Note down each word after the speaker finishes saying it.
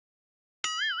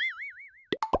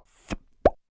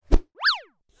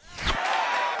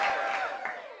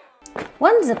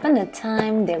Once upon a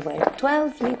time, there were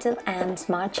 12 little ants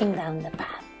marching down the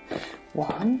path.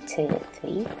 1, 2,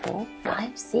 3, 4,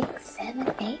 5, 6,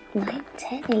 7, 8, 9,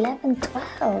 10, 11,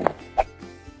 12.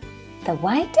 The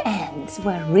white ants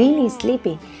were really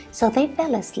sleepy, so they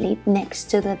fell asleep next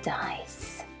to the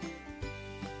dice.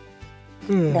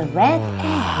 The red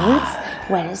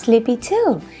ants were sleepy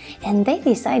too, and they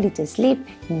decided to sleep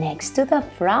next to the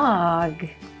frog.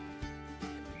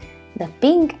 The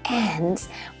pink ants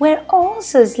were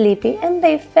also sleepy, and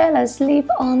they fell asleep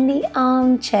on the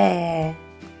armchair.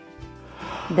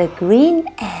 The green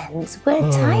ants were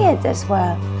tired as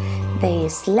well. They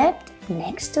slept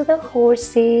next to the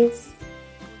horses.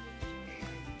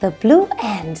 The blue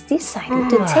ants decided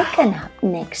to take a nap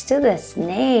next to the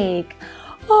snake.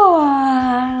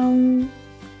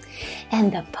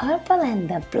 And the purple and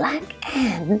the black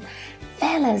ant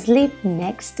fell asleep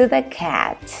next to the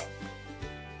cat.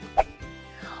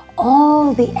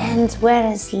 All the ants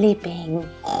were sleeping.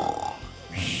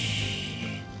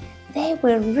 They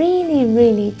were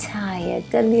really tired,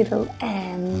 the little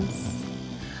ants.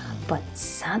 But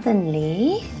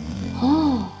suddenly,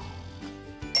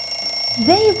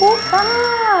 they woke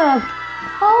up!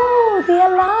 Oh, the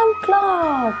alarm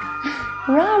clock!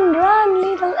 Run,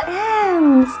 little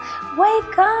ants!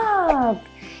 Wake up!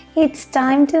 It's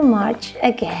time to march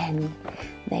again.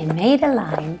 They made a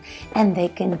line and they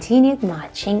continued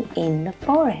marching in the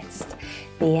forest.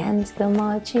 The ants go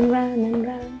marching round and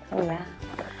round, hurrah,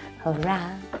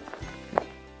 hurrah.